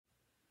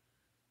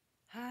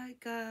Hi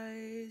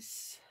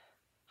guys,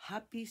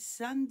 happy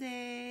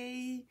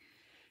Sunday.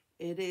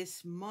 It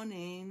is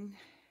morning,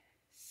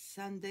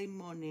 Sunday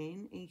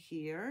morning in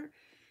here,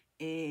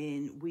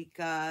 and we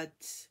got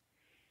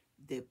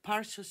the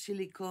partial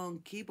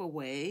silicone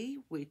giveaway,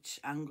 which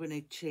I'm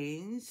gonna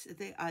change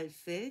the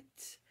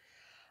outfit.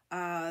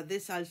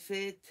 This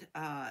outfit,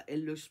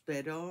 it looks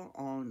better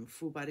on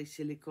full body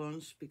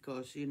silicones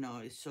because it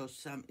shows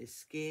some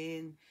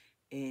skin,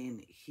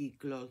 and he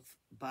cloth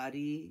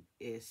body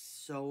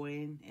is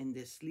showing in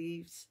the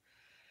sleeves.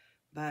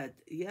 But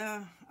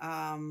yeah,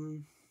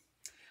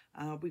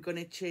 we're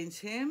gonna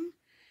change him,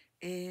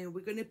 and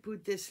we're gonna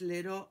put this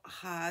little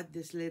hat,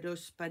 this little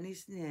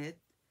Spanishnet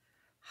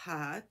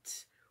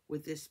hat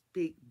with this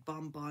big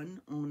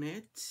bonbon on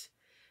it.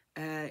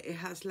 It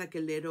has like a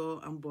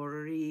little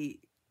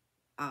embroidery,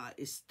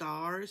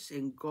 stars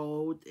and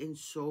gold and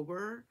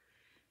silver.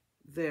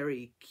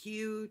 Very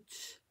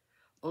cute.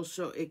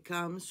 Also, it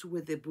comes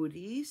with the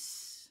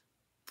booties.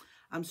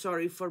 I'm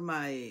sorry for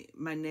my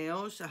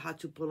nails. I had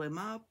to pull them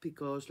up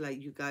because,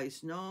 like you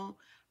guys know,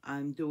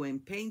 I'm doing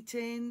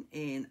painting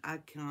and I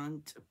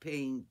can't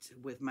paint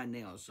with my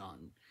nails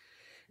on,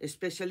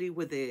 especially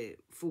with the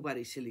full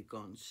body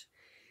silicones.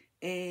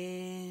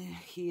 And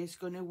he is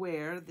gonna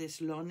wear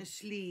this long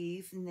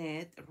sleeve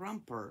net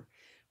romper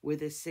with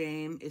the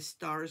same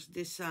stars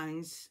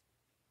designs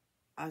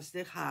as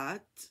the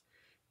hat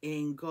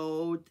in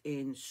gold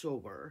and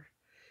silver.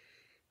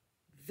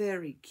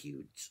 Very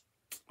cute.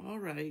 All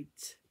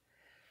right.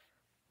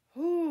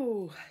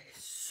 Oh,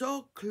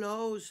 so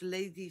close,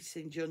 ladies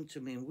and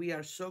gentlemen. We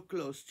are so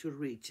close to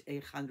reach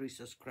 800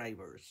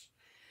 subscribers.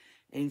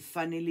 And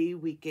finally,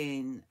 we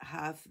can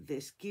have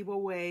this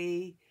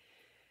giveaway,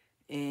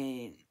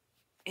 and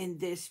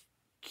this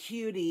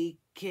cutie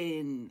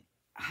can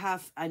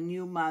have a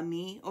new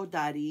mommy or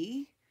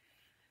daddy.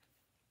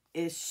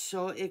 Is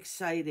so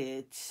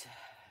excited.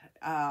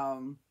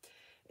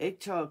 It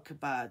took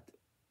about,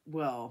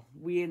 well,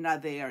 we're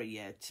not there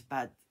yet,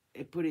 but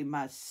it pretty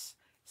much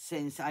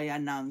since I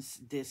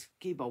announced this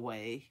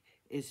giveaway,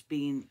 it's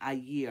been a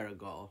year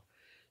ago.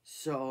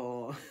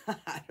 So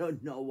I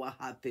don't know what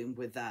happened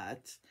with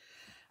that.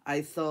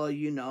 I thought,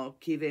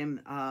 give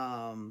him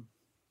a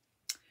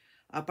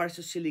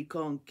partial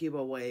silicone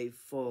giveaway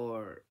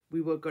for,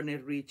 we were going to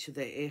reach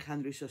the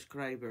 800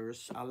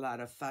 subscribers a lot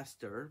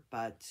faster,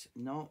 but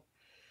no,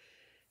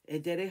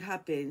 it didn't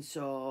happen.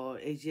 So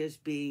it's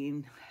just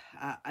been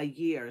a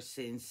year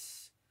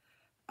since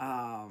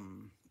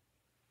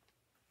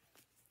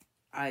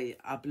I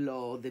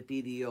upload the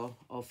video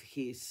of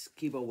his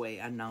giveaway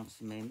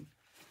announcement.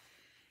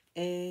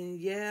 And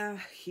yeah,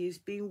 he's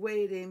been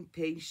waiting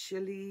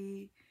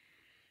patiently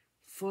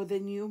for the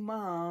new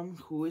mom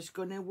who is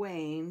gonna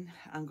win.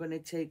 I'm gonna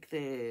take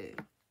the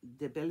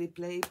belly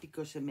plate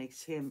because it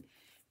makes him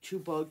too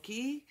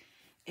bulky,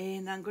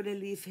 and I'm gonna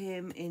leave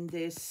him in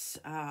this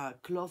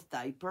cloth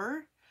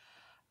diaper.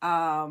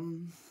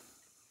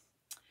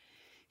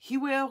 He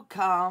will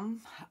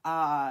come.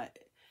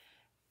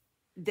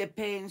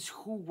 Depends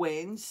who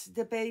wins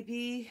the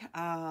baby.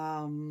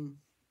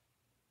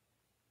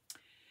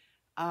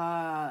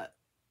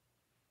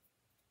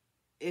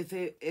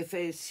 If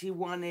he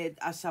wanted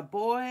as a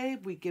boy,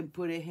 we can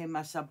put him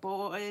as a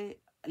boy,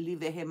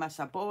 leave him as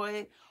a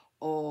boy,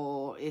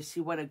 or if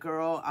he want a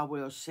girl, I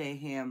will say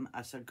him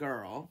as a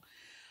girl.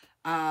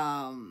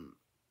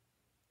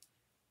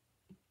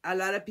 A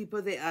lot of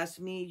people, they ask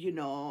me,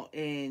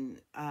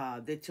 and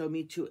they tell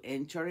me to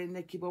enter in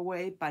the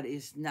giveaway, but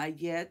it's not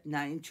yet,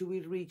 not until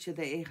we reach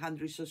the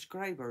 800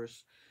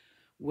 subscribers.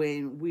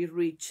 When we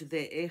reach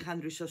the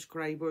 800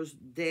 subscribers,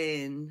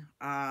 then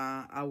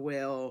I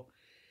will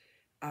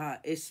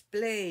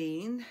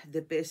explain the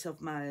best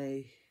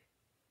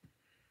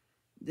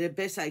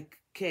I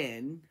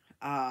can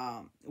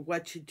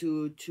what to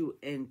do to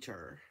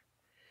enter.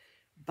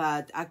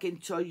 But I can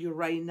tell you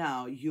right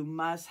now, you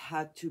must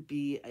have to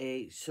be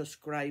a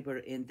subscriber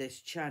in this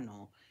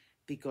channel,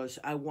 because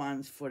I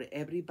want for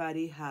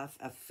everybody have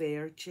a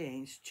fair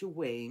chance to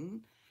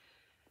win.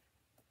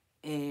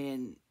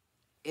 And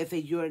if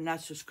you're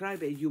not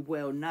subscribed, you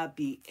will not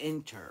be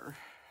entered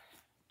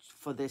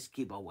for this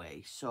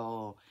giveaway.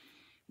 So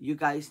you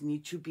guys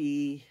need to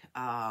be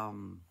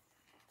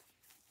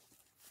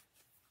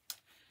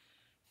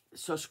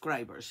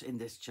subscribers in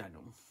this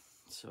channel.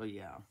 So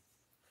yeah.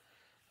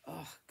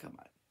 Oh, come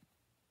on.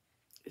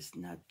 It's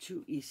not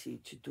too easy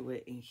to do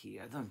it in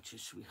here, don't you,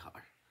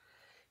 sweetheart?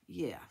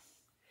 Yeah.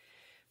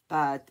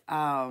 But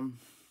I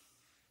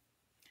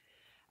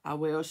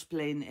will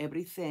explain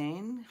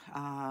everything.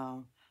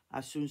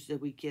 As soon as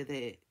we get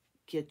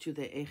to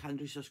the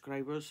 800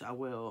 subscribers, I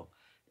will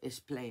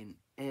explain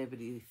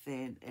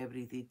everything,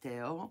 every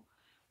detail,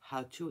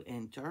 how to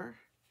enter,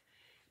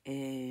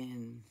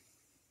 and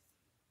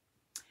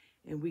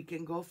we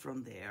can go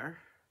from there.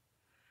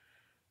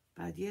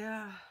 But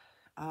yeah,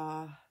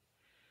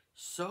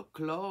 so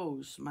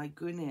close, my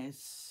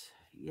goodness.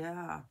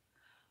 Yeah,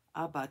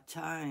 about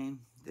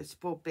time. This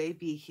poor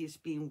baby, he's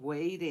been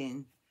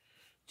waiting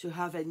to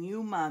have a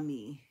new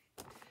mommy.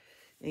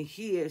 and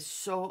he is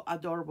so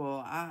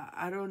adorable.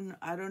 I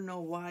don't know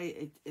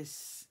why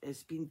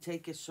it's been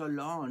taking so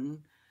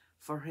long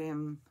for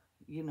him,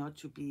 you know,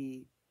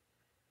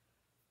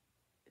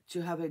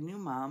 to have a new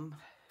mom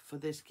for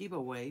this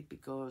giveaway,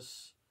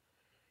 because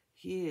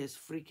he is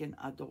freaking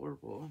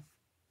adorable.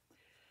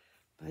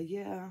 But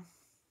yeah,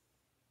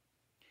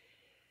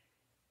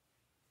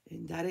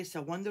 and that is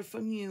a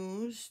wonderful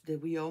news that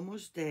we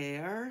almost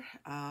there.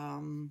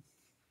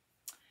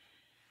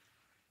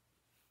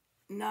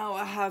 Now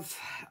I have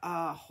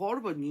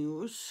horrible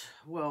news.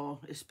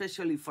 Well,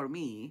 especially for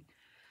me,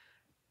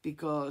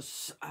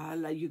 because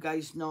like you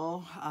guys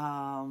know,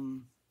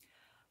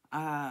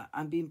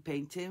 I've been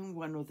painting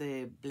one of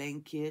the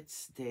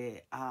blankets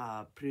that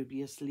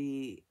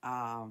previously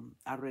I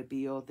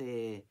revealed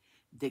the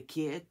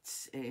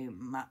kits in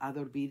my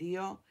other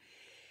video.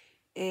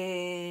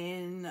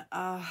 And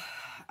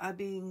I've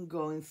been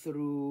going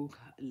through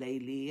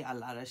lately a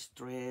lot of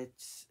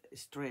stress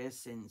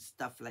and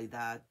stuff like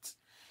that.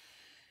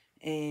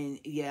 And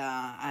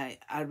yeah,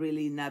 I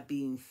really not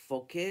being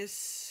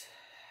focused.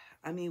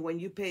 I mean, when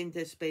you paint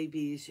these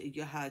babies,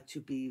 you have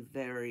to be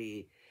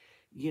very,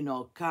 you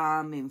know,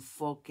 calm and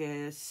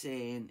focused.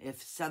 And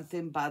if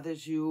something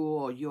bothers you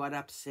or you are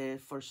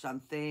upset for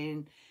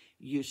something,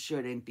 you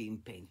shouldn't be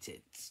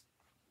painted.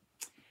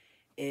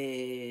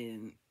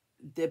 And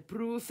the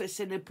proof is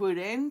in the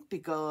pudding,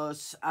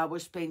 because I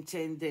was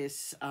painting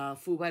this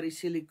full body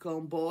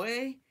silicone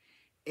boy,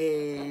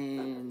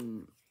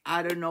 and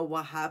I don't know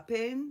what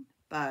happened,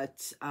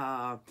 but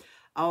I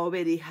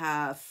already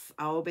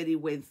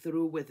went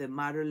through with the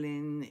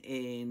modeling,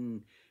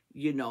 and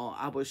you know,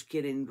 I was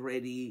getting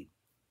ready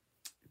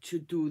to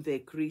do the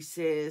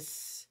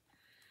creases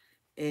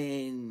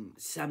and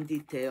some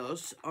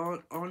details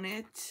on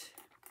it.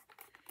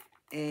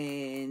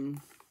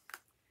 And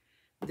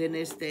the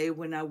next day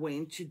when I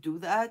went to do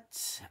that,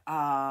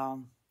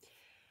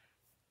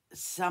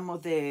 some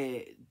of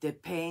the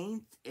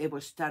paint, it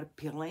was start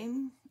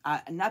peeling,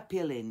 not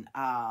peeling,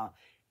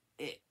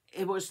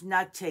 it was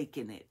not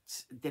taking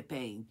it, the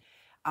paint.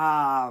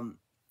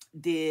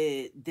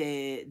 The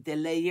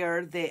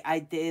layer that I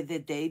did the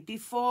day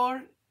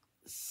before,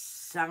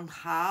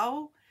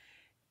 somehow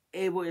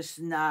it was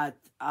not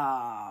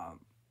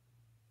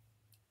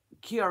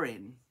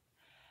curing.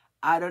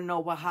 I don't know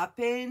what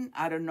happened.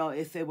 I don't know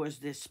if it was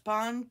the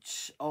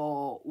sponge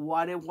or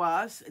what it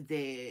was.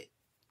 They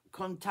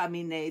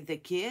contaminate the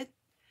kit.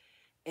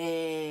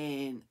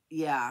 And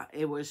yeah,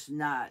 it was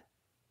not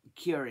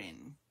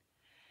curing.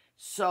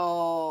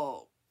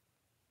 So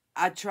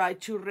I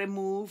tried to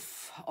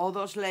remove all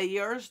those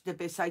layers the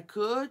best I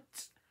could.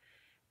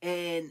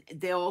 And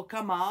they all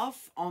come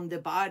off on the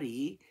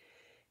body,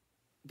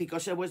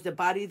 because it was the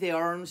body, the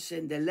arms,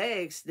 and the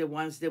legs, the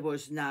ones that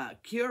was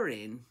not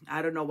curing.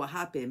 I don't know what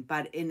happened,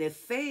 but in the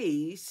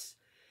face,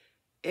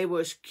 it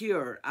was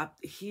cured up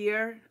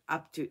here,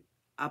 up to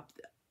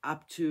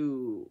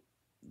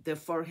the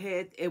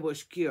forehead. It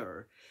was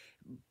cured,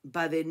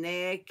 but the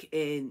neck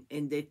and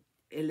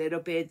a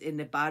little bit in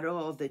the bottom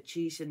of the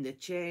cheeks and the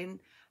chin,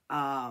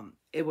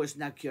 it was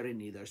not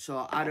curing either.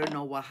 So I don't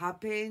know what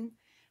happened,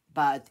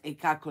 but it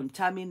got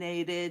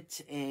contaminated,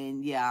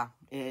 and yeah,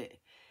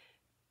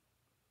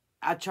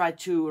 I tried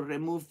to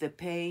remove the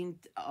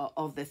paint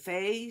of the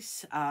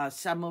face.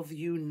 Some of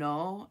you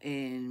know,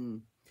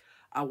 in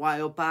a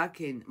while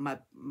back in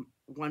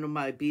one of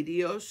my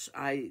videos,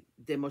 I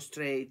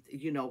demonstrate,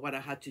 you know, what I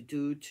had to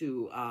do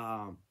to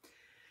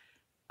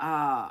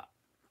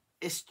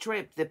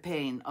strip the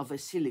paint of a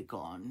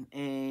silicone.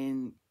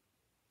 And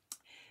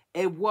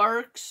it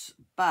works,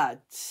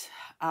 but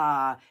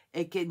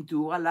it can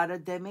do a lot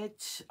of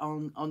damage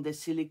on the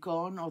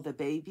silicone of the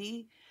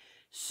baby.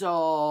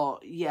 So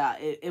yeah,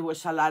 it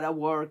was a lot of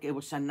work. It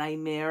was a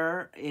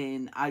nightmare.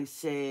 And I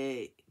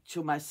say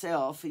to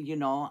myself, you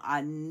know,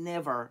 I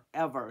never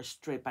ever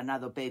strip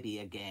another baby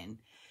again.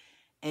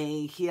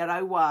 And here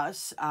I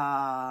was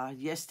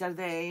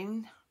yesterday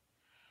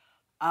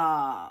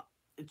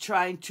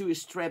trying to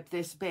strip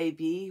this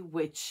baby,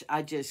 which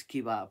I just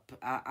give up.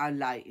 I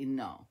like,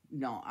 no,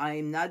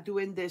 I'm not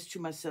doing this to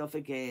myself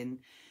again.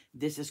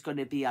 This is going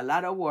to be a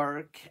lot of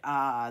work.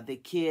 The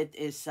kid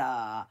is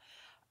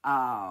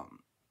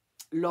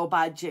low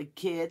budget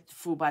kit,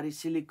 full body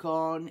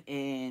silicone,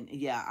 and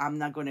yeah, I'm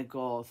not gonna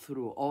go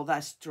through all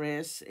that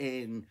stress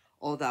and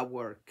all that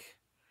work.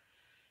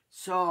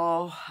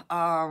 So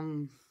I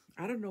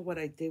don't know what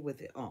I did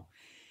with it. Oh,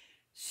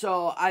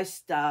 so I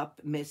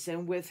stopped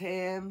messing with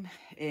him,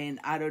 and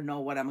I don't know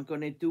what I'm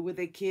gonna do with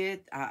the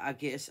kit. I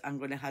guess I'm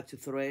gonna have to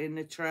throw it in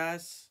the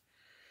trash,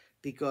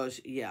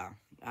 because yeah,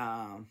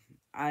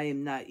 I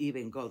am not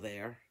even go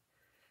there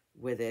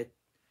with it.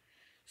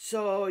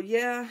 So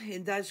yeah,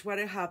 and that's what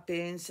it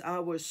happens. I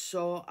was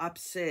so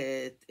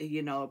upset,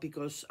 you know,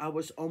 because I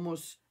was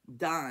almost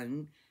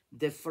done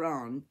the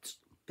front,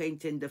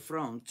 painting the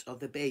front of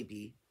the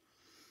baby,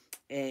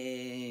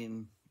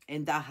 and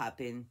that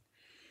happened.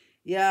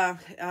 Yeah,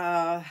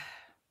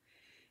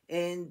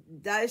 And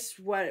that's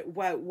what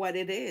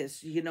it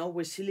is, you know,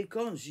 with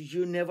silicones.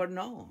 You never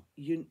know.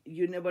 You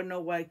never know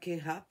what can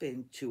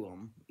happen to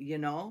them, you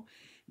know.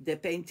 The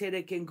painter,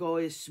 it can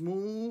go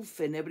smooth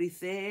and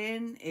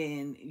everything,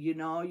 and, you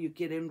know, you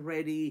getting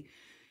ready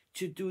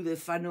to do the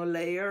final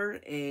layer,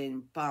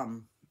 and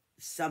bam,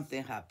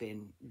 something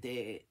happened.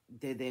 The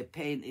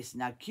paint is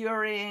not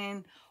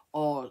curing,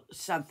 or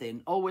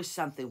something. Always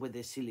something with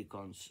the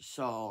silicones.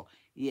 So,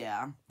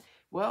 yeah.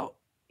 Well,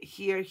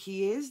 here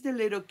he is, the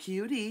little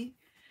cutie.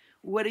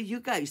 What do you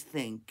guys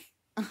think?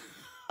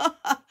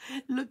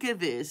 Look at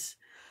this.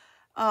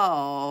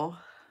 Oh,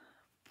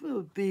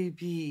 poor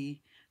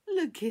baby.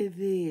 Look at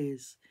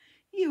this.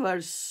 You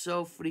are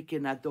so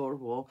freaking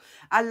adorable.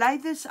 I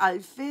like this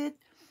outfit,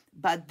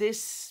 but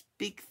this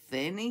big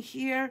thing in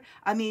here,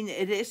 I mean,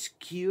 it is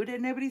cute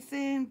and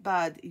everything,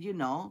 but, you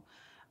know,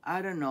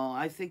 I don't know.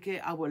 I think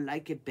I would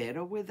like it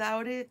better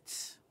without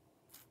it.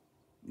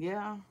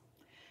 Yeah.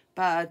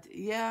 But,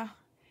 yeah.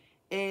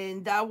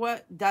 And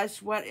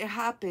that's what it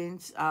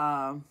happens.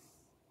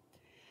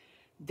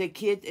 The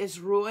kid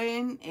is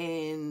ruined,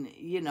 and,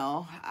 you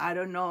know, I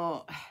don't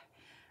know.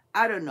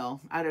 I'm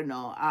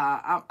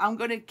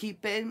gonna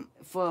keep him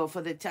for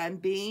the time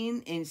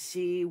being, and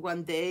see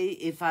one day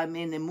if I'm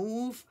in a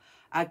move,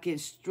 I can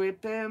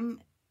strip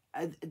him,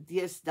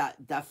 just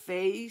the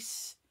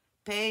face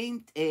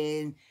paint,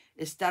 and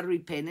start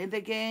repainting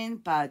again.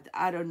 But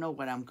I don't know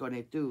what I'm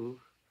gonna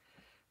do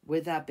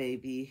with that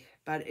baby.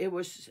 But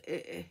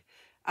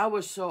I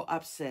was so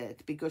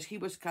upset because he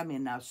was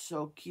coming out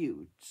so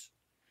cute,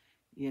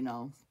 you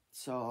know.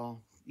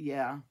 So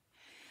yeah.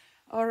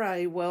 All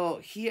right, well,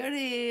 here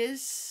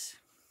is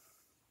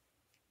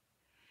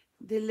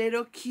the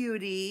little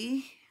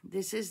cutie.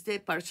 This is the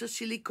partial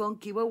silicone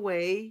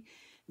giveaway.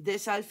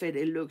 This outfit,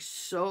 it looks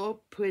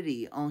so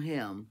pretty on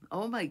him.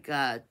 Oh my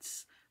God,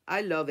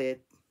 I love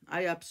it.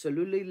 I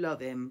absolutely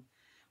love him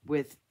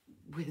with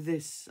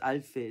this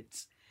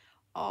outfit.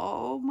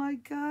 Oh my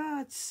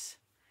God,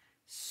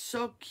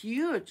 so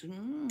cute.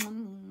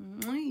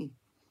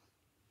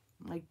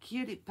 My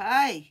cutie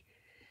pie.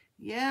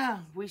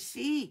 Yeah, we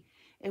see.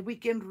 And we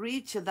can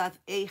reach that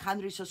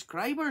 800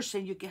 subscribers,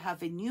 and you can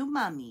have a new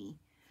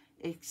mommy.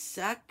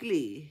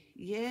 Exactly.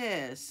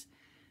 Yes.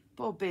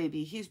 Poor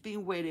baby. He's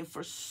been waiting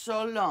for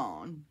so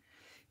long.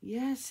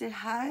 Yes, say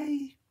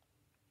hi.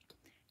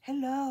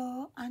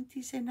 Hello,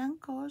 aunties and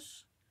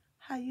uncles.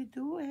 How you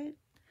doing?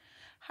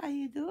 How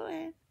you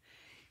doing?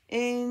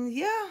 And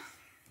yeah,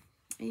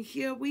 and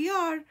here we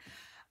are.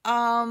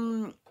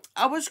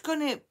 I was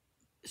gonna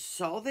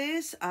sew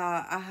this.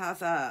 I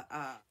have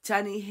a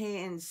tiny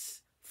hands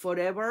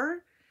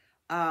forever.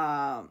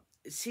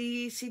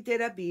 She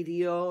did a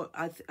video.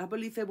 I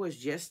believe it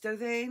was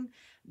yesterday,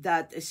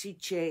 that she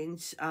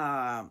changed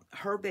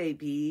her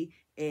baby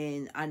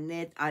in a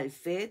net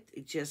outfit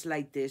just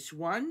like this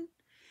one,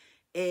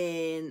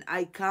 and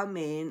I come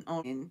in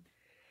on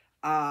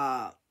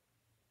uh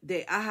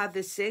I have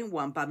the same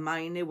one, but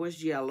mine, it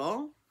was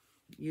yellow.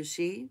 You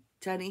see,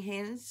 tiny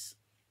hands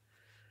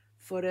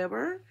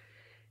forever.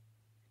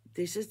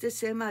 This is the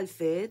same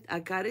outfit. I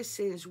got it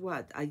since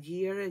what, a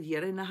year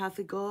and a half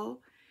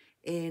ago,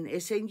 and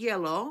it's in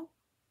yellow,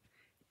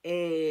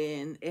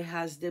 and it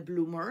has the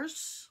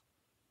bloomers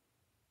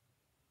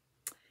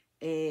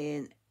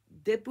and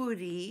the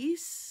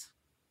booties,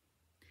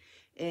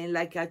 and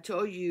like I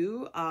told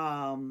you,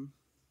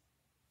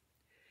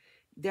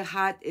 the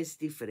hat is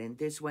different.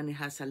 This one, it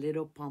has a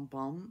little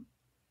pom-pom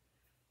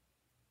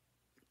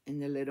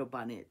and a little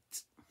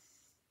bonnet.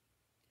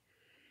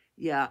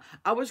 Yeah,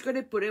 I was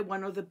gonna put it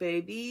one of the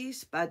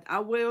babies, but I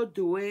will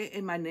do it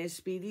in my next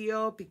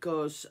video,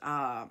 because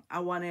I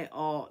wanted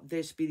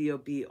this video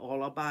be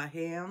all about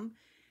him,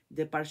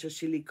 the partial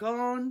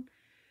silicone.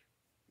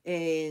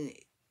 And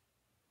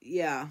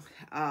yeah,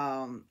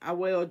 I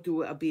will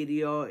do a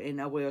video, and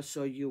I will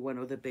show you one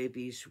of the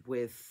babies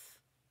with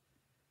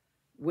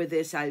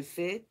this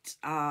outfit.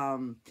 I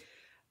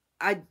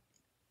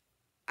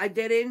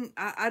didn't,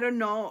 I don't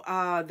know,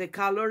 the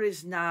color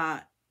is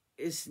not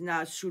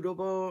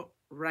suitable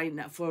right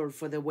now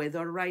for the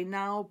weather right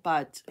now,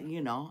 but,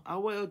 you know, I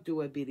will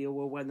do a video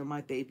with one of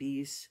my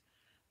babies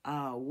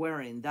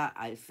wearing that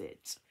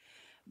outfit.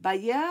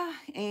 But yeah,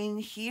 and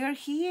here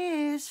he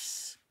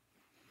is,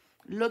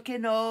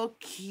 looking all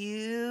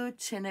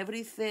cute and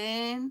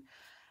everything.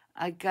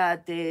 I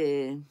got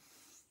the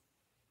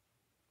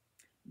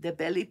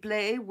belly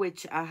plate,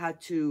 which I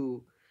had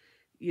to,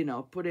 you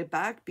know, put it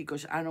back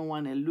because I don't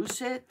want to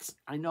lose it.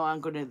 I know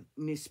I'm going to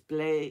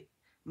misplace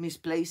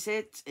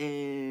it,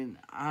 and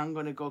I'm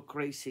going to go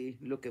crazy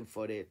looking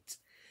for it.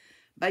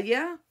 But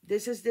yeah,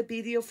 this is the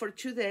video for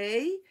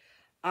today.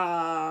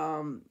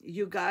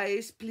 You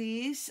guys,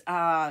 please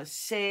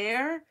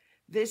share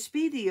this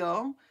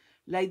video,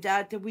 like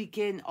that we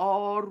can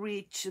all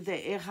reach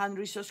the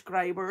 800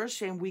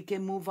 subscribers, and we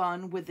can move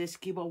on with this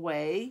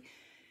giveaway,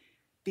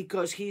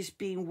 because he's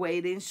been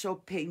waiting so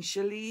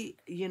patiently,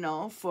 you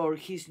know, for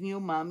his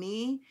new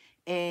mommy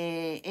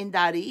and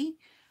daddy.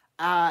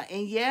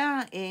 And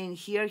yeah, and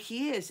here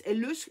he is.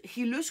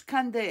 He looks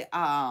kind of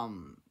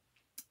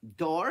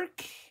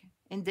dark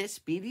in this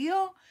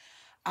video.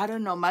 I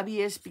don't know,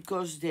 maybe it's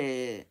because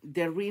the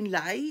ring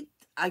light,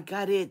 I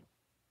got it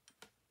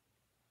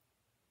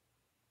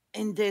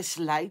in this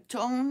light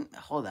tone.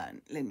 Hold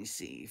on, let me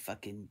see if I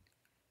can.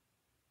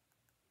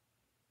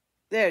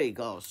 There it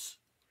goes.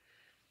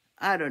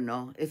 I don't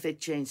know if it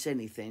changed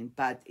anything,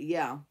 but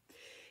yeah.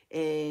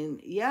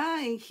 And yeah,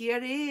 and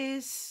here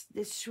is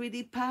the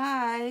sweetie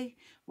pie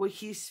with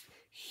his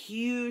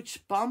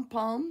huge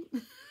pom-pom.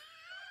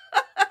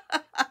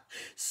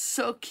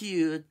 So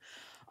cute.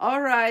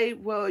 All right,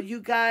 well, you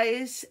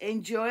guys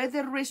enjoy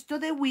the rest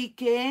of the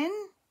weekend.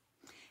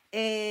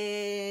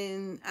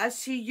 And I'll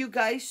see you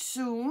guys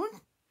soon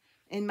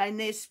in my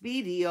next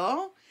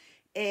video.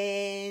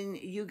 And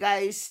you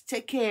guys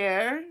take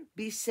care,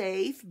 be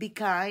safe, be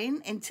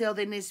kind. Until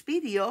the next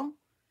video,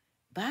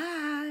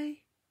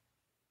 bye.